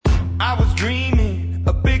dreaming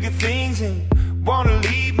of bigger things and wanna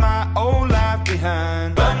leave my old life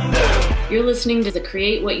behind. Thunder. You're listening to the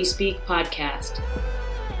Create What You Speak podcast.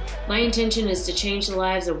 My intention is to change the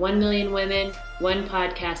lives of 1 million women, one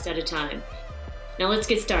podcast at a time. Now let's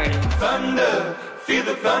get started. Thunder, feel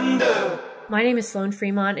the thunder. My name is Sloan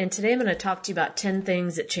Fremont, and today I'm going to talk to you about 10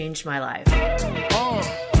 things that changed my life. Come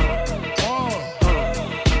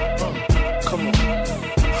on.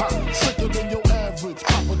 Hot, sicker than your average.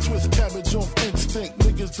 Pop a twist, cabbage on instinct.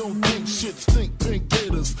 Niggas don't think shit stink. Pink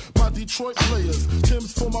Gators, my Detroit players.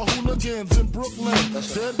 Tim's for my hooligans in Brooklyn.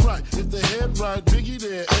 That's dead right. If the head right, Biggie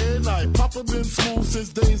there every night. Papa been smooth since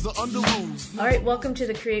days of under rules. All right, welcome to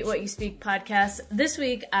the Create What You Speak podcast. This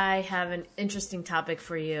week, I have an interesting topic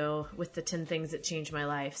for you with the 10 things that changed my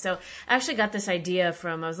life. So I actually got this idea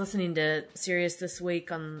from, I was listening to Sirius this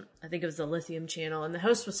week on, I think it was the Lithium channel, and the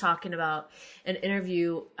host was talking about an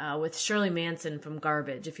interview with Shirley Manson from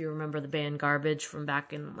Garbage, if you remember the band Garbage from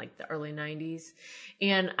back in like the early 90s.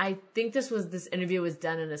 And I think this interview was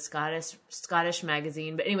done in a Scottish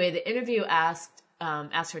magazine. But anyway, the interview asked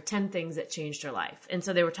her 10 things that changed her life. And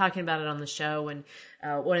so they were talking about it on the show. And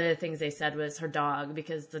one of the things they said was her dog,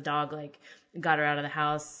 because the dog like got her out of the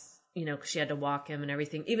house, you know, 'cause she had to walk him and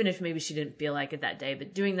everything, even if maybe she didn't feel like it that day.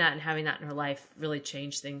 But doing that and having that in her life really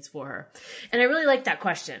changed things for her. And I really liked that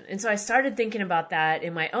question. And so I started thinking about that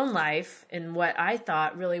in my own life and what I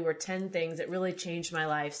thought really were 10 things that really changed my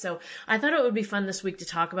life. So I thought it would be fun this week to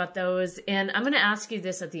talk about those. And I'm going to ask you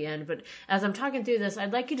this at the end. But as I'm talking through this,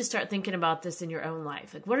 I'd like you to start thinking about this in your own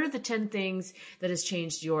life. Like, what are the 10 things that has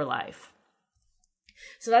changed your life?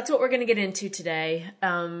 So that's what we're going to get into today.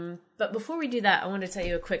 But before we do that, I want to tell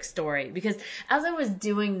you a quick story, because as I was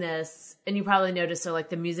doing this, and you probably noticed, so like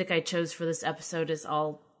the music I chose for this episode is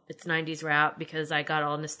it's 90s rap, because I got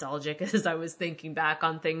all nostalgic as I was thinking back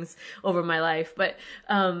on things over my life. But,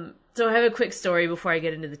 so I have a quick story before I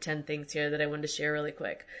get into the 10 things here that I wanted to share really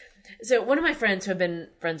quick. So one of my friends who I've been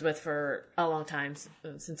friends with for a long time,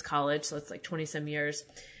 since college, so it's like 20 some years,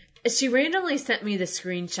 she randomly sent me the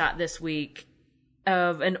screenshot this week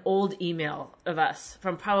of an old email of us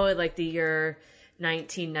from probably like the year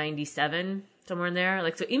 1997, somewhere in there.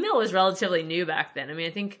 Like, so email was relatively new back then. I mean,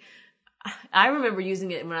 I think I remember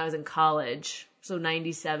using it when I was in college. So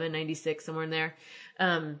 97, 96, somewhere in there.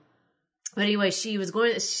 But anyway, she was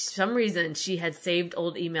for some reason she had saved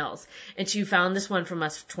old emails, and she found this one from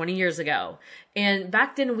us 20 years ago. And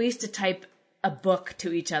back then we used to type a book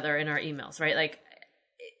to each other in our emails, right? Like,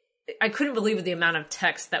 I couldn't believe the amount of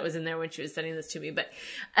text that was in there when she was sending this to me. But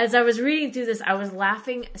as I was reading through this, I was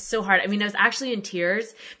laughing so hard. I mean, I was actually in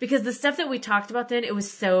tears, because the stuff that we talked about then, it was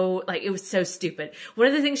so stupid. One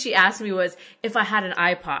of the things she asked me was if I had an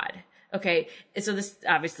iPod. Okay. And so this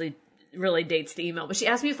obviously really dates the email, but she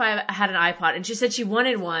asked me if I had an iPod, and she said she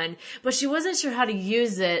wanted one, but she wasn't sure how to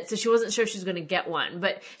use it, so she wasn't sure if she was going to get one.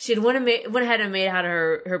 But she had went ahead and made out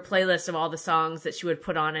her playlist of all the songs that she would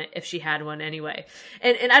put on it if she had one anyway.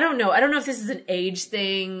 And I don't know if this is an age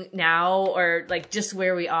thing now, or like just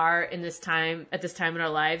where we are at this time in our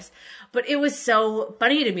lives, but it was so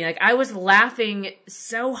funny to me. Like, I was laughing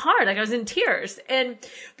so hard, like I was in tears.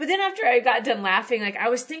 But then after I got done laughing, like I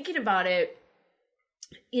was thinking about it,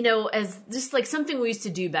 you know, as just like something we used to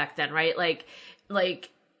do back then, right? Like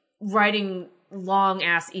writing long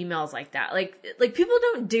ass emails like that. Like people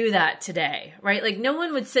don't do that today, right? Like, no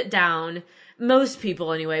one would sit down, most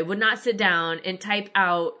people anyway, would not sit down and type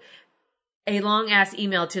out a long ass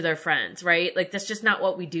email to their friends, right? Like, that's just not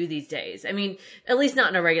what we do these days. I mean, at least not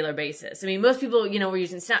on a regular basis. I mean, most people, you know, we're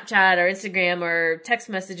using Snapchat or Instagram or text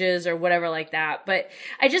messages or whatever like that. But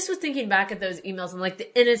I just was thinking back at those emails and like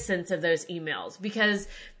the innocence of those emails, because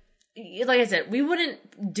like I said, we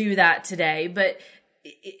wouldn't do that today, but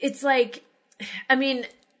it's like, I mean,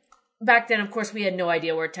 back then, of course, we had no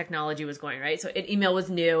idea where technology was going, right? So email was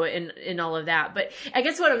new and all of that. But I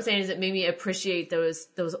guess what I'm saying is it made me appreciate those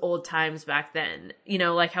old times back then, you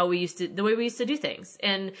know, like how the way we used to do things.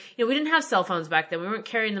 And, you know, we didn't have cell phones back then. We weren't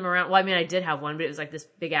carrying them around. Well, I mean, I did have one, but it was like this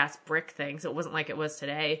big ass brick thing. So it wasn't like it was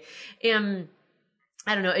today. And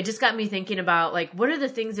I don't know. It just got me thinking about like, what are the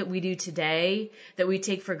things that we do today that we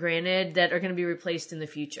take for granted that are going to be replaced in the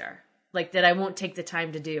future? Like, that I won't take the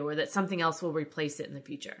time to do, or that something else will replace it in the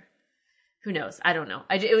future. Who knows? I don't know.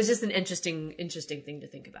 It was just an interesting thing to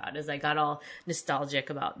think about as I got all nostalgic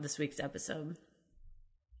about this week's episode.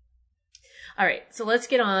 All right, so let's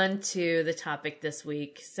get on to the topic this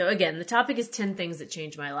week. So again, the topic is 10 things that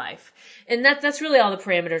changed my life. And that's really all the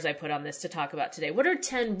parameters I put on this to talk about today. What are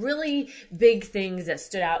 10 really big things that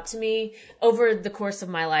stood out to me over the course of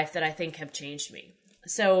my life that I think have changed me?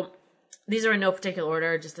 So these are in no particular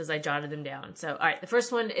order, just as I jotted them down. So, all right, the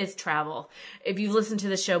first one is travel. If you've listened to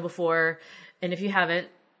the show before, and if you haven't,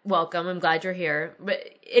 welcome. I'm glad you're here. But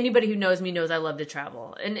anybody who knows me knows I love to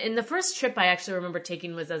travel. And the first trip I actually remember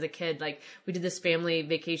taking was as a kid. Like, we did this family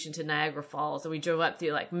vacation to Niagara Falls, and we drove up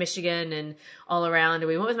through like Michigan and all around, and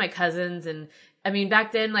we went with my cousins. And I mean,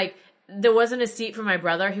 back then, like, there wasn't a seat for my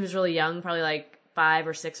brother. He was really young, probably like 5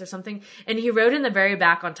 or 6 or something. And he rode in the very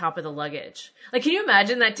back on top of the luggage. Like, can you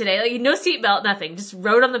imagine that today? Like, no seatbelt, nothing. Just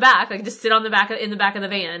rode on the back, like just sit on the back, in the back of the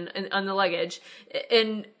van and on the luggage.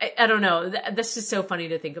 And I don't know. That's just so funny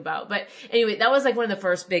to think about. But anyway, that was like one of the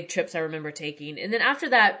first big trips I remember taking. And then after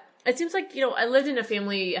that, it seems like, you know, I lived in a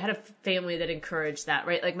family, I had a family that encouraged that,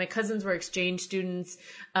 right? Like, my cousins were exchange students.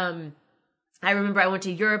 I remember I went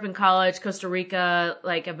to Europe in college, Costa Rica,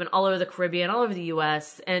 like I've been all over the Caribbean, all over the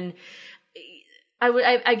US. And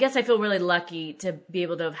I guess I feel really lucky to be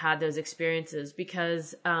able to have had those experiences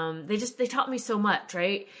because, they taught me so much,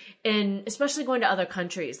 right? And especially going to other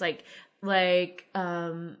countries, like,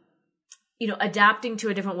 you know, adapting to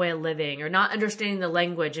a different way of living or not understanding the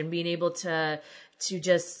language and being able to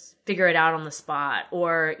just figure it out on the spot,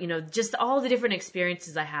 or, you know, just all the different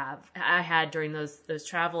experiences I had during those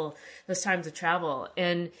times of travel.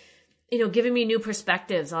 And, you know, giving me new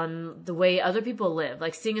perspectives on the way other people live,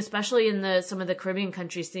 like seeing, especially in some of the Caribbean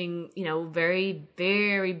countries, seeing, you know, very,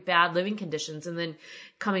 very bad living conditions, and then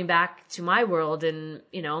coming back to my world and,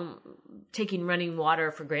 you know, taking running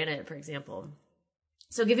water for granted, for example.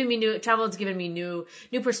 So travel has given me new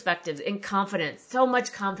perspectives and confidence, so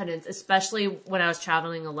much confidence, especially when I was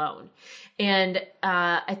traveling alone. And,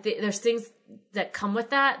 I think there's things that come with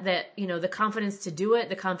that, you know, the confidence to do it,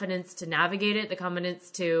 the confidence to navigate it, the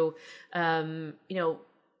confidence to, you know,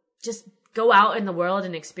 just go out in the world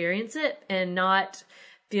and experience it and not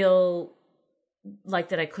feel like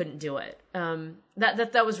that I couldn't do it.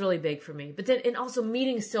 That was really big for me. But then, and also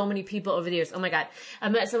meeting so many people over the years. Oh my God. I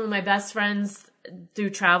met some of my best friends through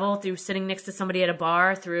travel, through sitting next to somebody at a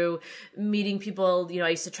bar, through meeting people, you know, I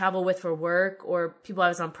used to travel with for work, or people I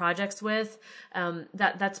was on projects with.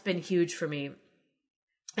 That's been huge for me.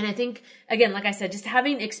 And I think, again, like I said, just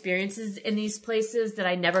having experiences in these places that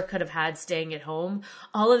I never could have had staying at home,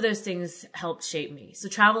 all of those things helped shape me. So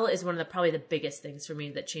travel is one of probably the biggest things for me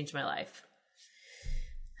that changed my life.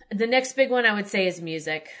 The next big one I would say is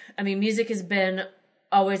music. I mean, music has been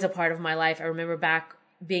always a part of my life. I remember back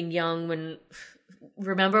being young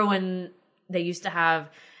remember when they used to have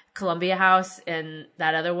Columbia House and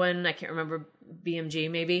that other one, I can't remember, BMG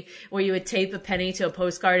maybe, where you would tape a penny to a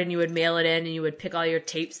postcard and you would mail it in and you would pick all your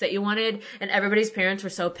tapes that you wanted. And everybody's parents were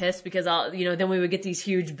so pissed because then we would get these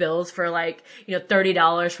huge bills for like, you know,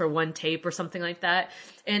 $30 for one tape or something like that.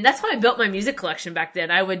 And that's how I built my music collection back then.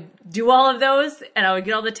 I would do all of those and I would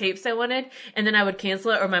get all the tapes I wanted, and then I would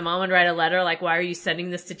cancel it, or my mom would write a letter like, why are you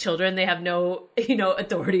sending this to children? They have no, you know,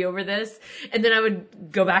 authority over this. And then I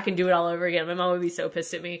would go back and do it all over again. My mom would be so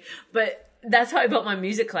pissed at me. But that's how I built my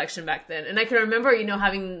music collection back then. And I can remember, you know,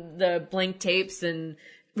 having the blank tapes and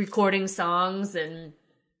recording songs and,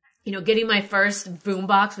 you know, getting my first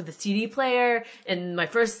boombox with a CD player, and my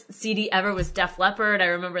first CD ever was Def Leppard. I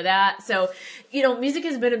remember that. So, you know, music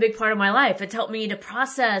has been a big part of my life. It's helped me to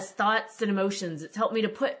process thoughts and emotions. It's helped me to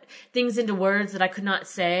put things into words that I could not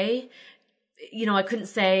say. You know, I couldn't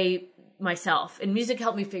say myself, and music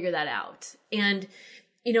helped me figure that out. And,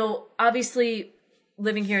 you know, obviously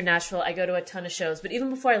living here in Nashville, I go to a ton of shows, but even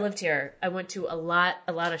before I lived here, I went to a lot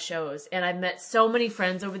of shows, and I've met so many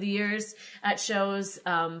friends over the years at shows,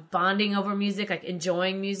 bonding over music, like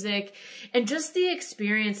enjoying music, and just the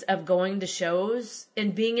experience of going to shows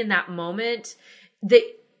and being in that moment that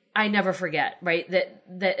I never forget, right? That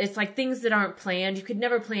it's like things that aren't planned. You could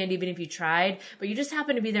never plan even if you tried, but you just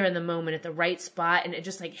happen to be there in the moment at the right spot, and it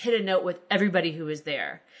just like hit a note with everybody who was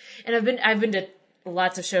there. And I've been to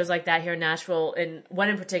lots of shows like that here in Nashville, and one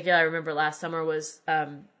in particular I remember last summer was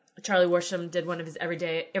Charlie Worsham did one of his Every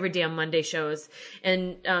Day on Monday shows,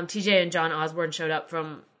 and TJ and John Osborne showed up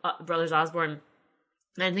from Brothers Osborne,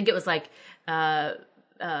 and I think it was like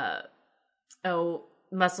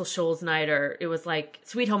Muscle Shoals Night, or it was like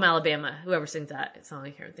Sweet Home Alabama, whoever sings that song.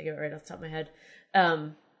 I can't think of it right off the top of my head.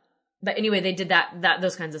 But anyway, they did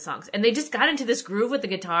those kinds of songs, and they just got into this groove with the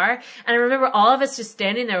guitar. And I remember all of us just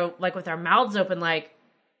standing there, like with our mouths open, like,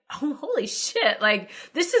 oh, holy shit. Like,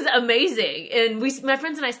 this is amazing. And my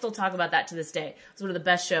friends and I still talk about that to this day. It's one of the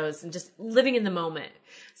best shows, and just living in the moment.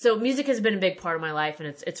 So music has been a big part of my life, and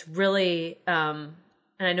it's really, and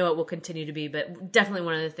I know it will continue to be, but definitely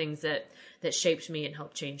one of the things that shaped me and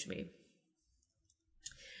helped change me.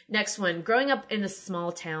 Next one, growing up in a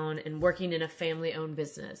small town and working in a family-owned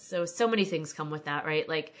business. So many things come with that, right?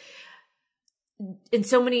 Like, in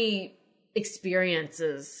so many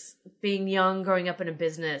experiences, being young, growing up in a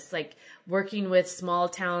business, like working with small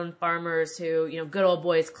town farmers who, good old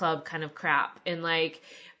boys club kind of crap, and like,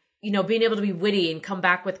 being able to be witty and come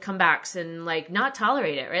back with comebacks and like not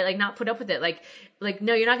tolerate it, right? Like not put up with it. Like,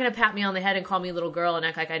 no, you're not going to pat me on the head and call me little girl and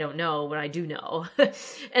act like I don't know what I do know.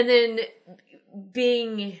 And then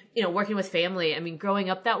being, working with family. I mean,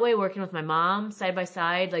 growing up that way, working with my mom side by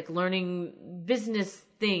side, like learning business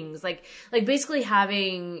things, like basically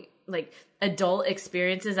having like adult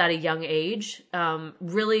experiences at a young age,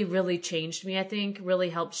 really, really changed me, I think,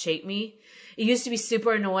 really helped shape me. It used to be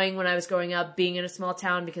super annoying when I was growing up being in a small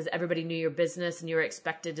town because everybody knew your business and you were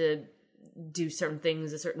expected to do certain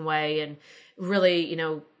things a certain way, and really,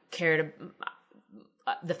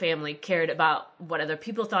 the family cared about what other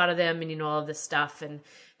people thought of them and, all of this stuff. And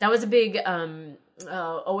that was a big,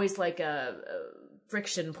 always like a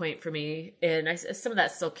friction point for me. And some of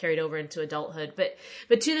that still carried over into adulthood. But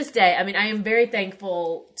to this day, I mean, I am very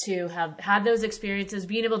thankful to have had those experiences,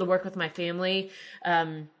 being able to work with my family,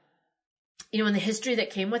 and the history that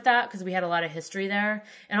came with that, because we had a lot of history there,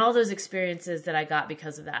 and all those experiences that I got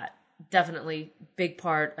because of that. Definitely big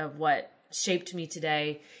part of what shaped me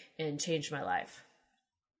today and changed my life.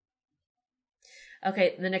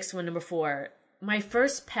 Okay, the next one, number 4. My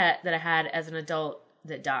first pet that I had as an adult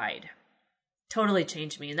that died totally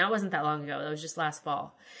changed me. And that wasn't that long ago. That was just last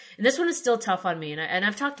fall. And this one is still tough on me. And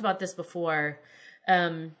I've talked about this before.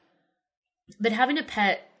 But having a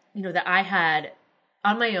pet, that I had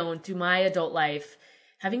on my own through my adult life,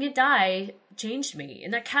 having it die changed me.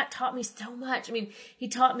 And that cat taught me so much. I mean, he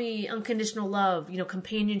taught me unconditional love,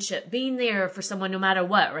 companionship, being there for someone no matter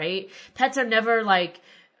what, right? Pets are never like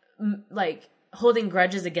holding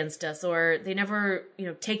grudges against us, or they never,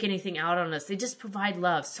 take anything out on us. They just provide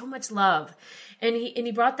love, so much love. And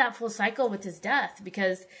he brought that full cycle with his death,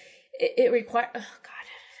 because it required, oh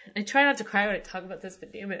God, I try not to cry when I talk about this,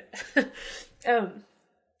 but damn it.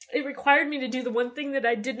 It required me to do the one thing that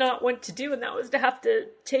I did not want to do, and that was to have to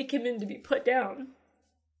take him in to be put down.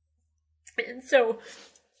 And so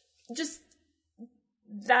just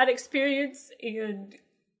that experience and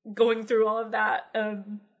going through all of that,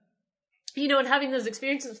 and having those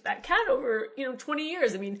experiences with that cat over, 20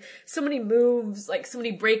 years. I mean, so many moves, like so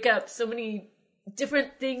many breakups, so many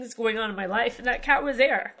different things going on in my life, and that cat was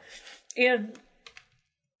there. And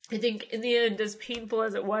I think in the end, as painful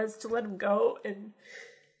as it was to let him go and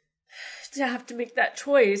to have to make that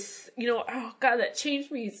choice, oh God, that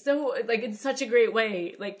changed me so, like, in such a great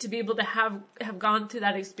way, like to be able to have gone through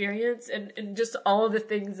that experience and just all of the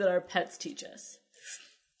things that our pets teach us.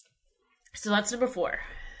 So that's number 4.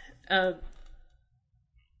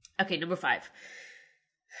 Okay, number 5.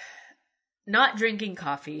 Not drinking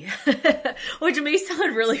coffee, which may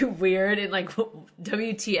sound really weird and like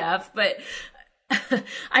WTF, but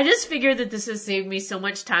I just figured that this has saved me so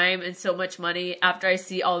much time and so much money after I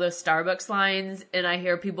see all those Starbucks lines and I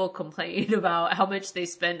hear people complain about how much they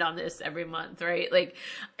spend on this every month, right? Like,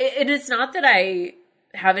 and it's not that I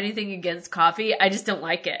have anything against coffee. I just don't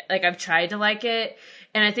like it. Like, I've tried to like it.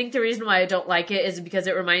 And I think the reason why I don't like it is because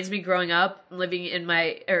it reminds me growing up, working in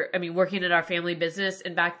our family business.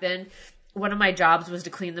 And back then, one of my jobs was to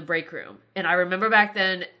clean the break room. And I remember back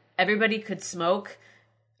then, everybody could smoke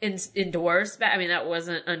indoors. I mean, that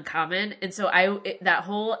wasn't uncommon. And so that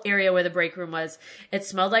whole area where the break room was, it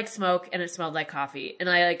smelled like smoke and it smelled like coffee. And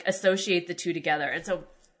I like associate the two together. And so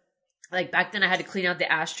like back then I had to clean out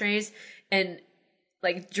the ashtrays, and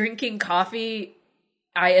like drinking coffee,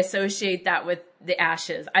 I associate that with the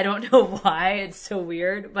ashes. I don't know why. It's so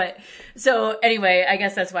weird. But so anyway, I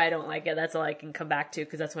guess that's why I don't like it. That's all I can come back to,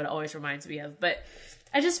 because that's what it always reminds me of. But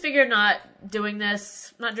I just figured not doing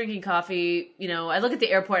this, not drinking coffee. I look at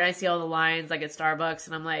the airport and I see all the lines like at Starbucks,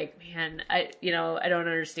 and I'm like, man, I don't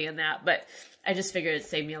understand that. But I just figured it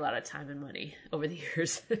saved me a lot of time and money over the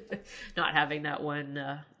years, not having that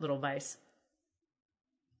one little vice.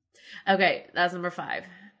 Okay, that's number 5.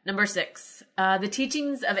 Number 6, the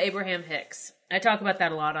teachings of Abraham Hicks. I talk about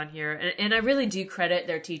that a lot on here, and I really do credit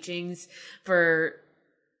their teachings for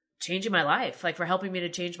changing my life, like for helping me to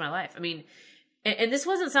change my life. I mean, and this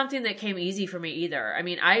wasn't something that came easy for me either. I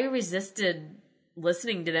mean, I resisted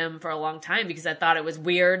listening to them for a long time because I thought it was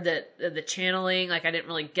weird that the channeling, like I didn't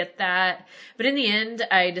really get that. But in the end,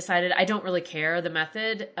 I decided I don't really care the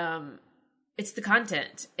method. It's the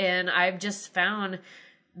content. And I've just found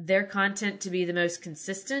their content to be the most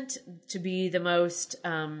consistent, to be the most,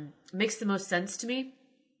 makes the most sense to me.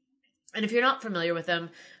 And if you're not familiar with them,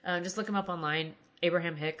 just look them up online,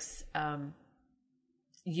 Abraham Hicks,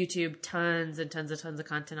 YouTube, tons and tons of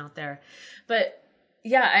content out there. But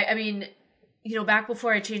yeah, I mean, back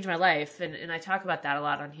before I changed my life, and I talk about that a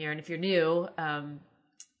lot on here. And if you're new,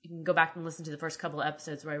 you can go back and listen to the first couple of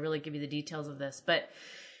episodes where I really give you the details of this. But,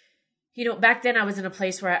 back then I was in a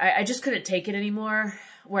place where I just couldn't take it anymore,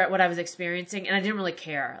 what I was experiencing, and I didn't really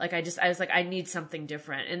care. Like, I was like, I need something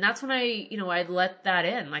different. And that's when I let that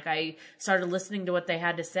in. Like, I started listening to what they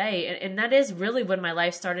had to say. And that is really when my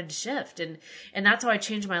life started to shift. And that's how I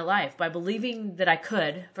changed my life, by believing that I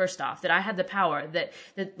could, first off, that I had the power, that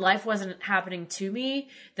life wasn't happening to me,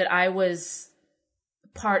 that I was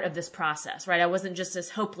part of this process, right? I wasn't just this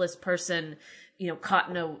hopeless person, caught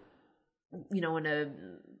in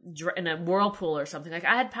a whirlpool or something. Like,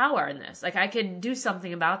 I had power in this. Like, I could do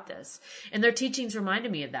something about this. And their teachings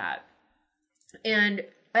reminded me of that. And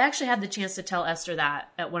I actually had the chance to tell Esther that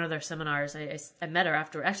at one of their seminars. I met her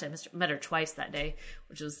after. Actually, I met her twice that day,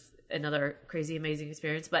 which was another crazy, amazing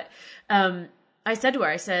experience. But I said to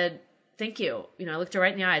her, thank you. I looked her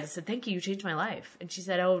right in the eyes. I said, thank you. You changed my life. And she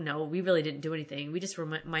said, oh, no, we really didn't do anything. We just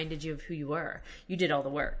reminded you of who you were. You did all the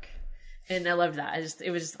work. And I loved that.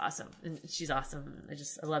 It was just awesome. And she's awesome. I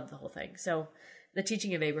loved the whole thing. So the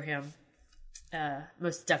teaching of Abraham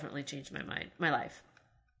most definitely changed my life.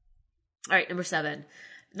 All right, number 7,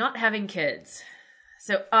 not having kids.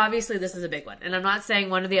 So obviously this is a big one. And I'm not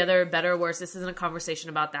saying one or the other, better or worse. This isn't a conversation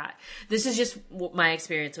about that. This is just my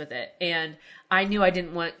experience with it. And I knew I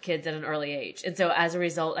didn't want kids at an early age. And so as a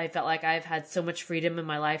result, I felt like I've had so much freedom in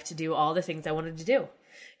my life to do all the things I wanted to do.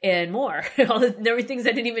 And more. There were things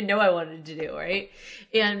I didn't even know I wanted to do, right?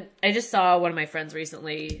 And I just saw one of my friends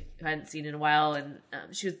recently who I hadn't seen in a while, and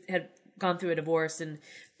she had gone through a divorce, and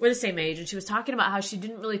we're the same age, and she was talking about how she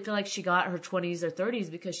didn't really feel like she got her 20s or 30s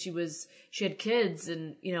because she had kids,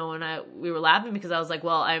 and we were laughing because I was like,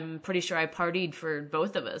 well, I'm pretty sure I partied for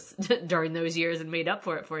both of us during those years and made up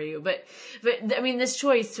for it for you. But I mean, this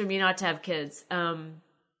choice for me not to have kids,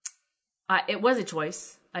 it was a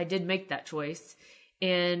choice. I did make that choice.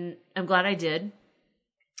 And I'm glad I did.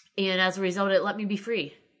 And as a result, it let me be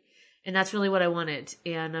free. And that's really what I wanted.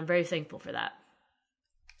 And I'm very thankful for that.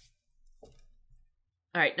 All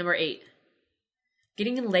right, number 8.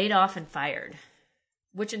 Getting laid off and fired.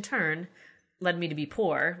 Which in turn led me to be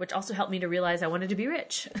poor, which also helped me to realize I wanted to be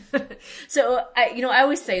rich. So, I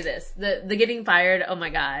always say this, the getting fired, oh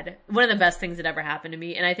my God, one of the best things that ever happened to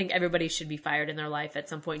me. And I think everybody should be fired in their life at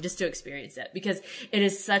some point just to experience it, because it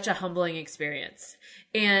is such a humbling experience.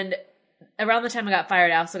 And around the time I got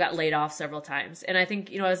fired, I also got laid off several times. And I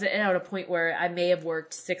think, I was at a point where I may have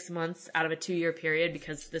worked 6 months out of a 2-year period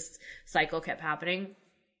because this cycle kept happening.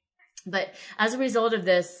 But as a result of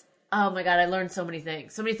this, oh my God, I learned so many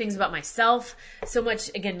things about myself. So much,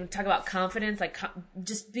 again, we talk about confidence, like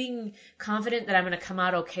just being confident that I'm going to come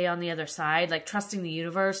out okay on the other side, like trusting the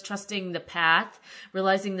universe, trusting the path,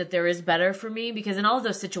 realizing that there is better for me, because in all of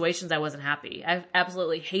those situations, I wasn't happy. I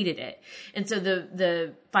absolutely hated it. And so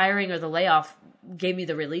the firing or the layoff gave me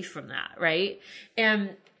the relief from that. Right.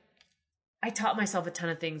 And I taught myself a ton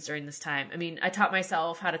of things during this time. I mean, I taught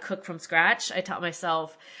myself how to cook from scratch. I taught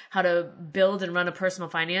myself how to build and run a personal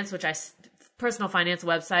finance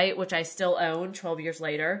website, which I still own 12 years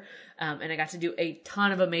later. And I got to do a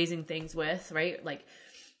ton of amazing things with, right? Like,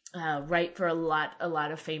 write for a lot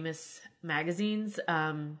of famous magazines,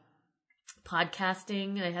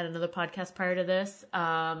 podcasting. I had another podcast prior to this.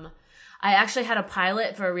 I actually had a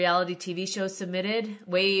pilot for a reality TV show submitted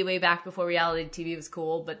way back before reality TV was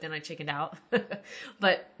cool, but then I chickened out.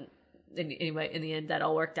 But anyway, in the end, that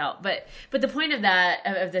all worked out. But the point of that,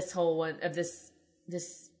 of this whole one, of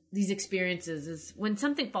these experiences, is when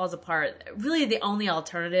something falls apart, really the only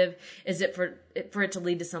alternative is for it to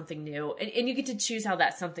lead to something new. And you get to choose how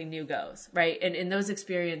that something new goes, right? And in those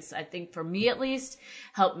experiences, I think for me at least,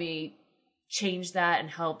 helped me change that and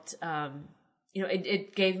helped,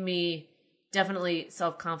 it gave me definitely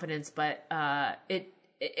self-confidence, but it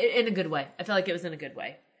in a good way. I feel like it was in a good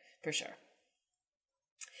way, for sure.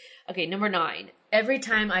 Okay, number 9. Every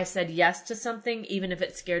time I said yes to something, even if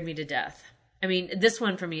it scared me to death. I mean, this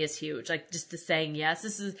one for me is huge. Like, just the saying yes.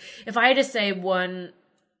 This is, if I had to say one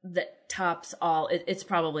that tops all, it's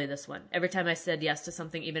probably this one. Every time I said yes to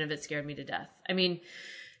something, even if it scared me to death. I mean,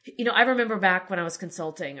 I remember back when I was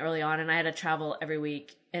consulting early on and I had to travel every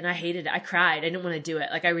week and I hated it. I cried. I didn't want to do it.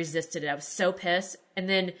 Like, I resisted it. I was so pissed. And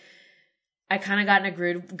then I kind of got in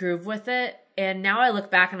a groove with it. And now I look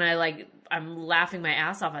back and I'm laughing my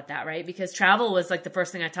ass off at that, right? Because travel was like the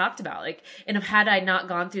first thing I talked about. Like, and had I not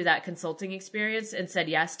gone through that consulting experience and said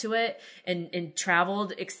yes to it and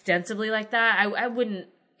traveled extensively like that, I wouldn't,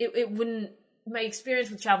 it wouldn't, my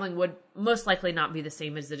experience with traveling would most likely not be the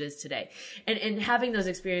same as it is today. And having those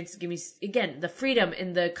experiences give me, again, the freedom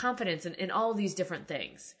and the confidence and all these different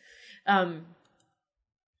things. Other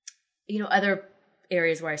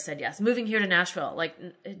areas where I said yes. Moving here to Nashville, like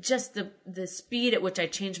just the speed at which I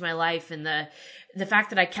changed my life, and the fact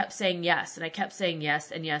that I kept saying yes, and I kept saying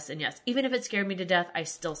yes and yes and yes. Even if it scared me to death, I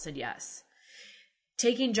still said yes.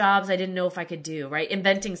 Taking jobs I didn't know if I could do, right?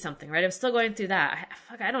 Inventing something, right? I'm still going through that.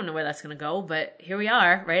 I don't know where that's going to go, but here we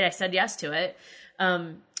are, right? I said yes to it.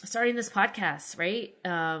 Starting this podcast, right?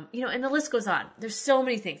 And the list goes on. There's so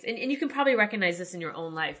many things. And you can probably recognize this in your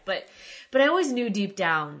own life, but I always knew deep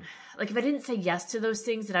down, like if I didn't say yes to those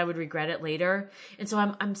things, that I would regret it later. And so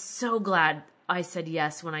I'm so glad I said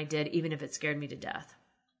yes when I did, even if it scared me to death.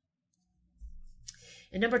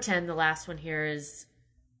 And number 10, the last one here is,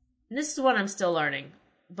 and this is what I'm still learning,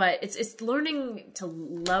 but it's learning to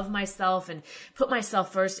love myself and put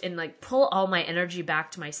myself first, and like pull all my energy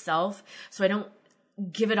back to myself, so I don't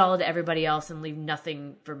give it all to everybody else and leave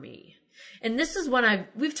nothing for me. And this is one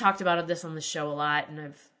we've talked about this on the show a lot,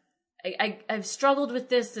 and I've struggled with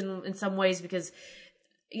this in some ways, because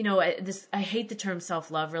I hate the term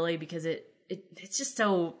self-love really, because it's just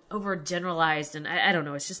so overgeneralized, and I don't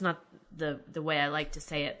know, it's just not the way I like to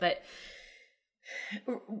say it. But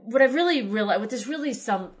what I've really realized,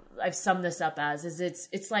 I've summed this up as, is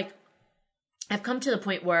it's like I've come to the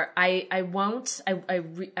point where I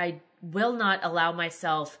will not allow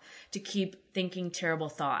myself to keep thinking terrible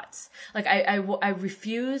thoughts. Like I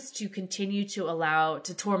refuse to continue to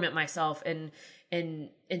torment myself and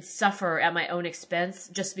suffer at my own expense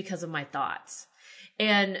just because of my thoughts.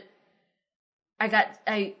 And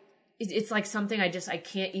it's like something I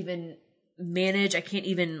can't even manage. I can't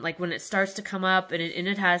even, like, when it starts to come up, and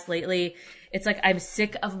it has lately, it's like I'm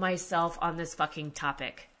sick of myself on this fucking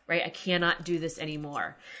topic, right? I cannot do this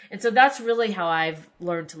anymore. And so that's really how I've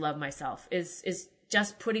learned to love myself, is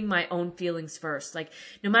just putting my own feelings first. Like,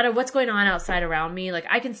 no matter what's going on outside around me, like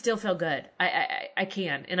I can still feel good. I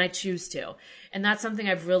can, and I choose to. And that's something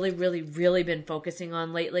I've really, really, really been focusing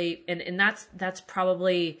on lately. And that's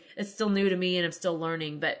probably, it's still new to me, and I'm still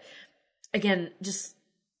learning, but again, just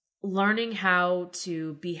learning how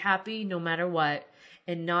to be happy no matter what,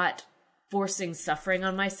 and not forcing suffering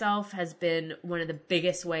on myself, has been one of the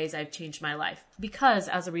biggest ways I've changed my life. Because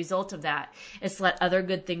as a result of that, it's let other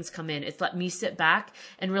good things come in. It's let me sit back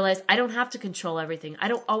and realize I don't have to control everything. I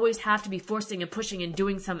don't always have to be forcing and pushing and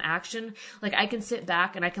doing some action. Like, I can sit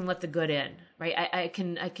back and I can let the good in, right? I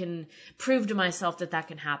can prove to myself that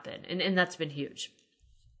can happen. And that's been huge.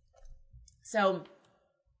 So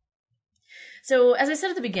as I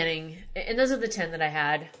said at the beginning, and those are the 10 that I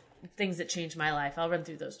had, things that changed my life. I'll run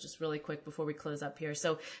through those just really quick before we close up here.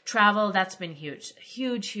 So travel, that's been huge.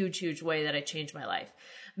 Huge way that I changed my life.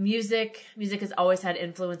 Music has always had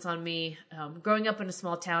influence on me. Growing up in a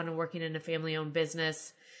small town and working in a family-owned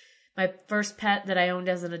business. My first pet that I owned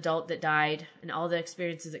as an adult that died, and all the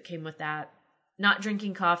experiences that came with that. Not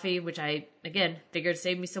drinking coffee, which I, again, figured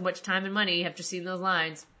saved me so much time and money after seeing those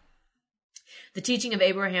lines. The teaching of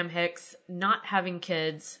Abraham Hicks, not having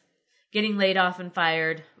kids, getting laid off and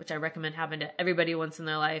fired, which I recommend happen to everybody once in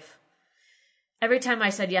their life. Every time I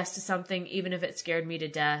said yes to something, even if it scared me to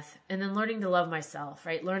death. And then learning to love myself,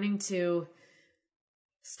 right? Learning to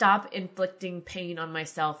stop inflicting pain on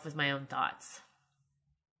myself with my own thoughts.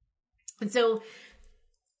 And so,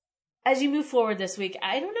 as you move forward this week,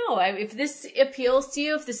 I don't know, if this appeals to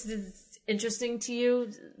you, if this is interesting to you,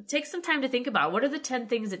 take some time to think about what are the 10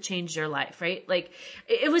 things that changed your life, right? Like,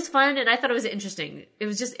 it was fun, and I thought it was interesting. It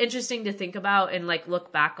was just interesting to think about and like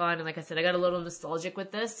look back on. And like I said, I got a little nostalgic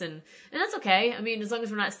with this, and that's okay. I mean, as long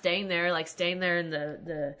as we're not staying there in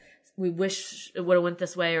the we wish it would have went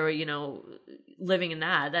this way, or living in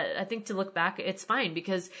that I think to look back, it's fine,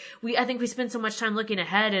 because I think we spend so much time looking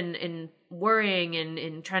ahead and worrying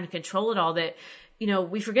and trying to control it all, that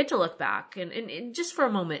we forget to look back and just for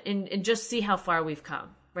a moment and just see how far we've come,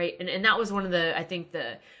 right? And that was one of the, I think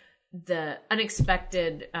the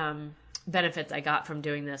unexpected benefits I got from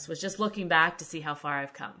doing this, was just looking back to see how far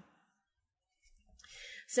I've come.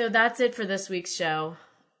 So that's it for this week's show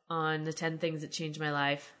on the 10 things that changed my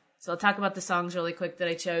life. So I'll talk about the songs really quick that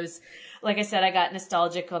I chose. Like I said, I got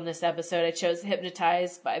nostalgic on this episode. I chose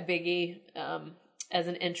Hypnotized by Biggie as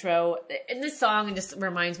an intro. And this song just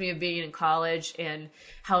reminds me of being in college and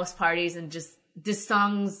house parties, and just this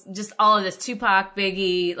song's just all of this Tupac,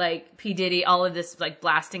 Biggie, like P. Diddy, all of this like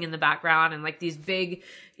blasting in the background, and like these big,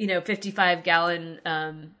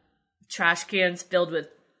 55-gallon trash cans filled with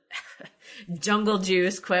jungle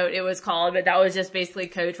juice, quote, it was called, but that was just basically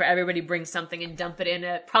code for everybody bring something and dump it in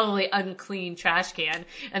a probably unclean trash can,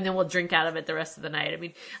 and then we'll drink out of it the rest of the night. I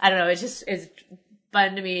mean, I don't know, it's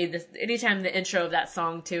fun to me. Anytime the intro of that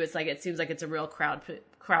song too, it's like, it seems like it's a real crowd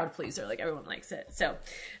crowd pleaser. Like, everyone likes it. So,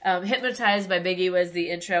 Hypnotized by Biggie was the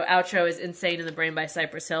intro. Outro is Insane in the Brain by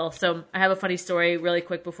Cypress Hill. So, I have a funny story really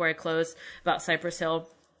quick before I close about Cypress Hill.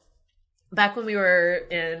 Back when we were,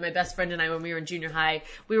 and my best friend and I, when we were in junior high,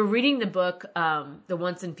 we were reading the book, The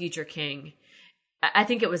Once and Future King. I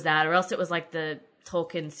think it was that, or else it was like the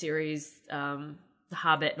Tolkien series, The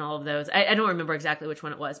Hobbit and all of those. I don't remember exactly which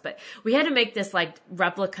one it was, but we had to make this like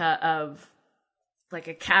replica of like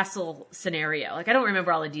a castle scenario. Like, I don't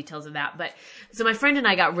remember all the details of that, but so my friend and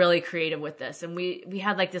I got really creative with this, and we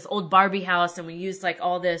had like this old Barbie house, and we used like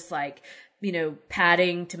all this like, you know,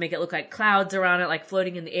 padding to make it look like clouds around it, like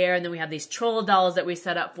floating in the air. And then we have these troll dolls that we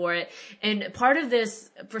set up for it. And part of this,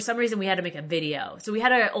 for some reason, we had to make a video. So we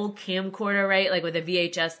had our old camcorder, right? Like with a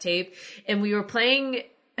VHS tape. And we were playing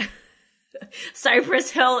Cypress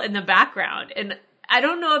Hill in the background. And I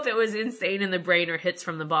don't know if it was Insane in the Brain or Hits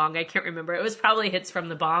from the Bong. I can't remember. It was probably Hits from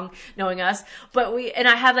the Bong, knowing us. But and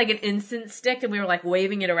I had like an incense stick, and we were like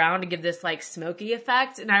waving it around to give this like smoky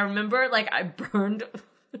effect. And I remember like I burned...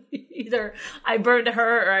 Either I burned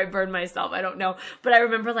her or I burned myself. I don't know. But I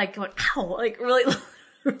remember like going, ow, like really,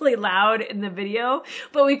 really loud in the video.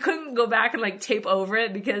 But we couldn't go back and like tape over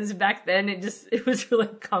it because back then it was really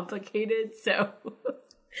complicated. So,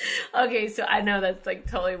 okay. So I know that's like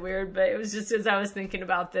totally weird, but it was just as I was thinking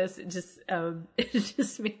about this, it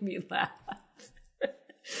just made me laugh.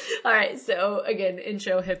 All right. So again,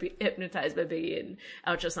 intro Hypnotized by Biggie, and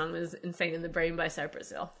outro song was Insane in the Brain by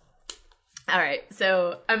Cypress Hill. All right,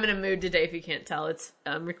 so I'm in a mood today, if you can't tell.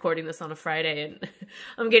 I'm recording this on a Friday, and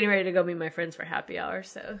I'm getting ready to go meet my friends for happy hour,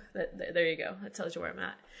 so there you go. That tells you where I'm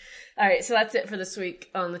at. All right, so that's it for this week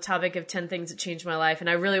on the topic of 10 things that changed my life, and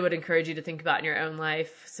I really would encourage you to think about in your own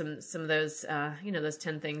life some of those, those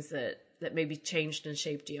 10 things that maybe changed and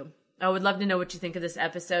shaped you. I would love to know what you think of this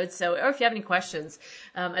episode. Or if you have any questions,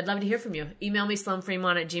 I'd love to hear from you. Email me,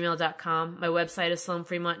 sloanfremont@gmail.com. My website is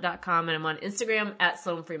sloanfremont.com, and I'm on Instagram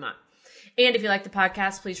 @sloanfremont. And if you like the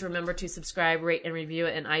podcast, please remember to subscribe, rate, and review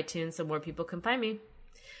it in iTunes so more people can find me.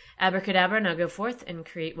 Abracadabra, now go forth and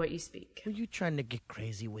create what you speak. Are you trying to get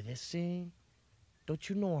crazy with this thing? Don't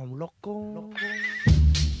you know I'm loco?